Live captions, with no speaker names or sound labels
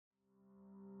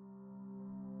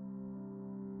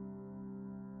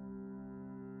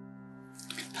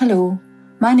Hello,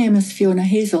 my name is Fiona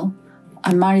Hazel.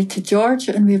 I'm married to George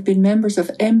and we have been members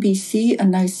of MBC and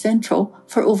now Central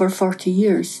for over 40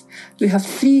 years. We have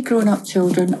 3 grown-up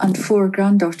children and 4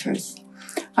 granddaughters.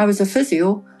 I was a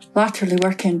physio, latterly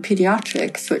working in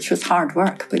paediatrics, which was hard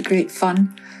work but great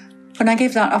fun. When I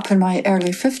gave that up in my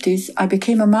early 50s, I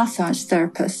became a massage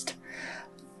therapist,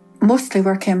 mostly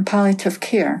working in palliative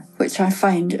care, which I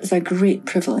find is a great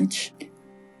privilege.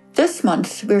 This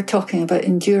month, we're talking about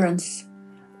endurance.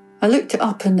 I looked it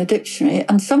up in the dictionary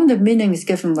and some of the meanings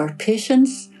given were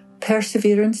patience,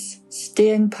 perseverance,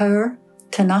 staying power,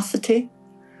 tenacity.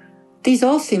 These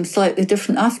all seem slightly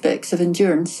different aspects of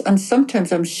endurance, and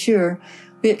sometimes I'm sure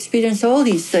we experience all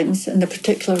these things in the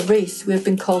particular race we have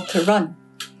been called to run.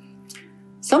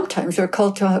 Sometimes we're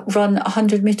called to run a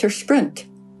 100-metre sprint,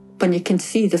 when you can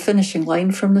see the finishing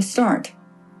line from the start.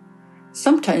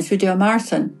 Sometimes we do a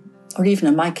marathon, or even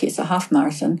in my case a half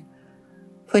marathon,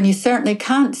 when you certainly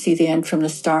can't see the end from the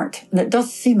start, and it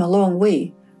does seem a long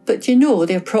way, but you know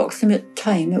the approximate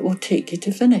time it will take you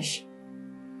to finish.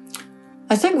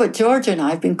 I think what George and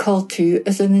I have been called to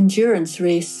is an endurance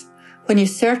race, when you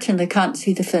certainly can't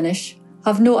see the finish,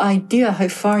 have no idea how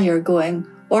far you're going,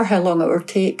 or how long it will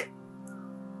take,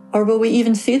 or will we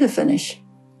even see the finish?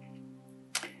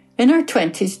 In our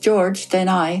 20s, George, then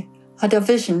I, had a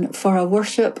vision for a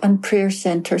worship and prayer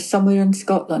centre somewhere in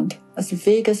Scotland, as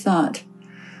vague as that.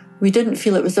 We didn't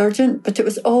feel it was urgent, but it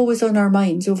was always on our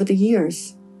minds over the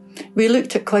years. We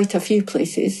looked at quite a few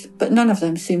places, but none of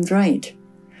them seemed right.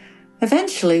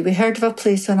 Eventually, we heard of a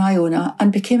place in Iona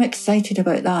and became excited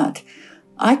about that.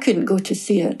 I couldn't go to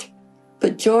see it,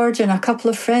 but George and a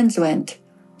couple of friends went.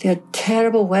 They had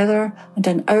terrible weather and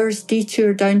an hour's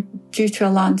detour down due to a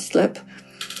landslip.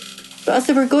 But as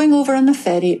they were going over on the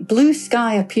ferry, blue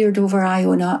sky appeared over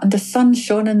Iona and the sun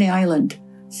shone on the island.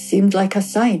 Seemed like a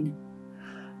sign.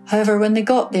 However, when they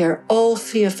got there, all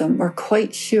 3 of them were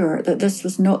quite sure that this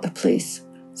was not the place.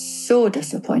 So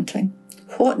disappointing.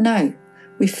 What now?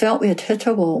 We felt we had hit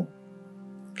a wall.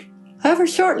 However,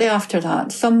 shortly after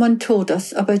that, someone told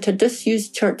us about a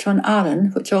disused church on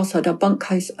Arran, which also had a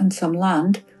bunkhouse and some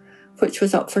land, which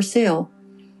was up for sale.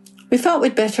 We felt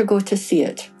we'd better go to see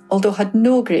it, although had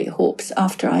no great hopes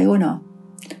after Iona.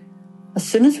 As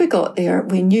soon as we got there,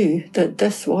 we knew that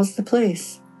this was the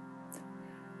place.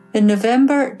 In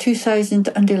November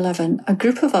 2011, a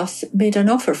group of us made an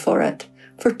offer for it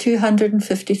for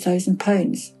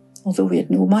 £250,000, although we had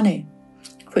no money,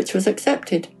 which was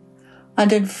accepted.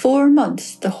 And in 4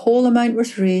 months, the whole amount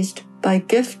was raised by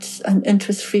gifts and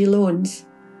interest-free loans.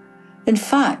 In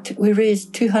fact, we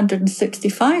raised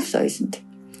 £265,000,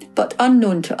 but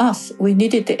unknown to us, we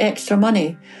needed the extra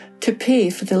money to pay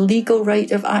for the legal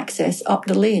right of access up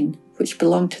the lane, which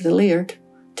belonged to the laird,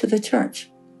 to the church.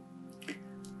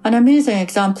 An amazing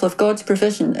example of God's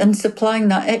provision in supplying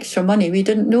that extra money we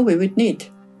didn't know we would need.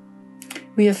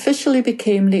 We officially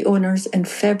became the owners in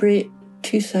February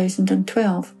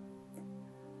 2012.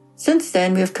 Since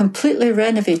then, we have completely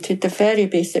renovated the very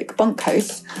basic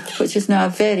bunkhouse, which is now a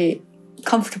very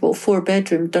comfortable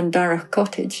 4-bedroom Dundara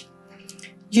cottage,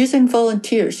 using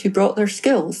volunteers who brought their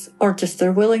skills or just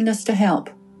their willingness to help.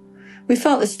 We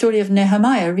felt the story of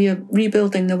Nehemiah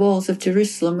rebuilding the walls of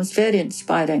Jerusalem was very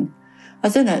inspiring,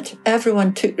 as in it,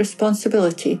 everyone took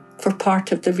responsibility for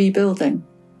part of the rebuilding.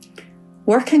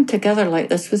 Working together like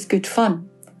this was good fun.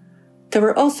 There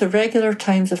were also regular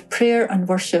times of prayer and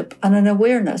worship and an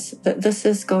awareness that this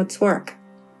is God's work.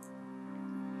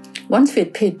 Once we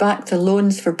had paid back the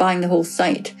loans for buying the whole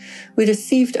site, we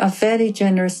received a very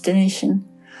generous donation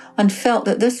and felt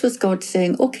that this was God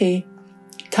saying, okay,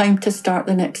 time to start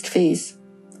the next phase.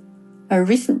 Our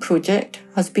recent project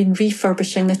has been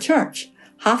refurbishing the church,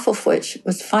 half of which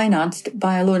was financed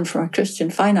by a loan from a Christian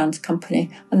finance company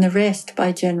and the rest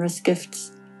by generous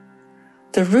gifts.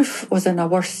 The roof was in a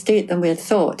worse state than we had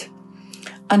thought,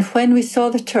 and when we saw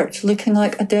the church looking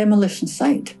like a demolition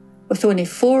site, with only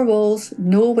 4 walls,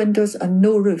 no windows and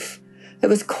no roof, it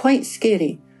was quite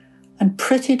scary and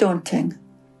pretty daunting.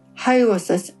 How was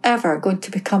this ever going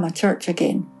to become a church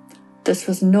again? This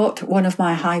was not one of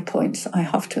my high points, I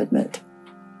have to admit.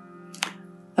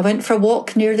 I went for a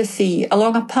walk near the sea,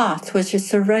 along a path which is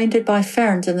surrounded by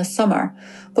ferns in the summer,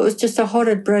 but was just a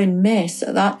horrid brown mess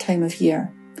at that time of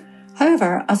year.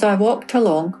 However, as I walked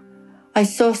along, I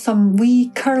saw some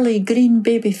wee curly green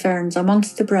baby ferns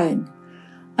amongst the brown,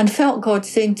 and felt God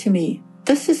saying to me,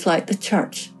 this is like the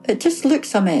church. It just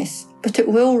looks a mess, but it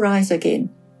will rise again.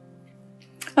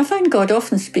 I find God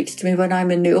often speaks to me when I'm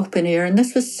in the open air, and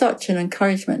this was such an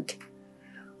encouragement.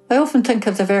 I often think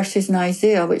of the verses in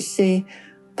Isaiah which say,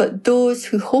 but those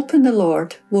who hope in the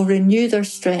Lord will renew their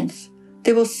strength.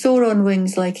 They will soar on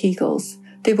wings like eagles.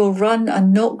 They will run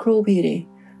and not grow weary.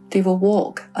 They will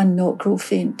walk and not grow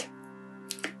faint.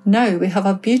 Now we have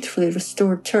a beautifully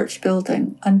restored church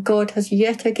building, and God has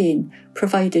yet again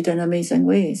provided in amazing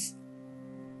ways.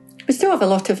 We still have a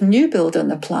lot of new build on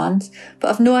the plans, but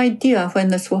I've no idea when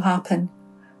this will happen.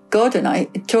 George and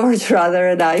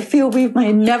I feel we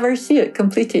may never see it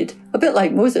completed, a bit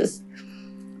like Moses.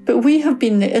 But we have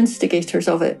been the instigators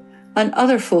of it, and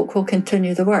other folk will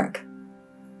continue the work.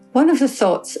 One of the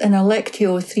thoughts in a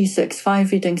Lectio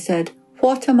 365 reading said,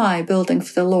 "What am I building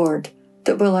for the Lord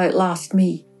that will outlast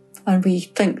me?" And we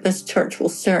think this church will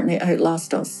certainly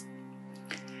outlast us.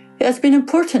 It has been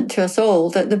important to us all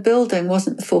that the building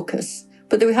wasn't the focus,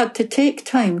 but that we had to take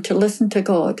time to listen to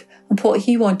God and what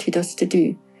He wanted us to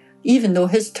do, even though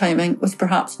His timing was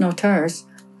perhaps not ours.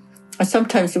 I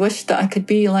sometimes wish that I could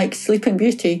be like Sleeping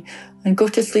Beauty and go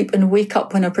to sleep and wake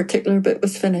up when a particular bit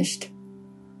was finished.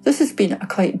 This has been a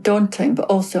quite daunting but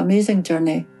also amazing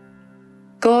journey.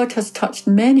 God has touched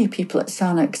many people at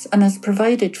Sannox and has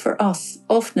provided for us,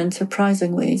 often in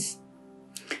surprising ways.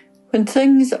 When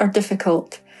things are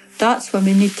difficult, that's when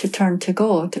we need to turn to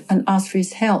God and ask for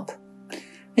His help.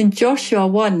 In Joshua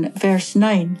 1 verse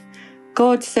 9,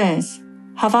 God says,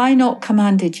 "Have I not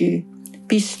commanded you?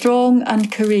 Be strong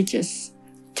and courageous.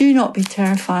 Do not be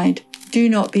terrified. Do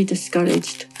not be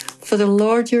discouraged. For the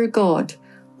Lord your God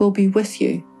will be with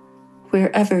you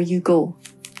wherever you go."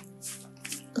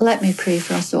 Let me pray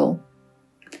for us all.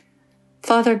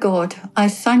 Father God, I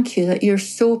thank you that you're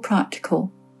so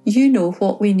practical. You know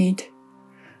what we need.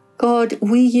 God,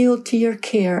 we yield to your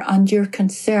care and your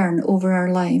concern over our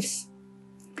lives.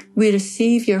 We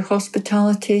receive your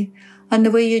hospitality and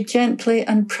the way you gently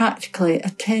and practically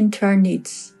attend to our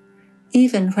needs,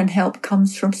 even when help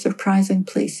comes from surprising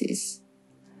places.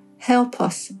 Help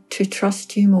us to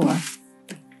trust you more.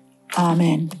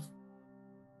 Amen.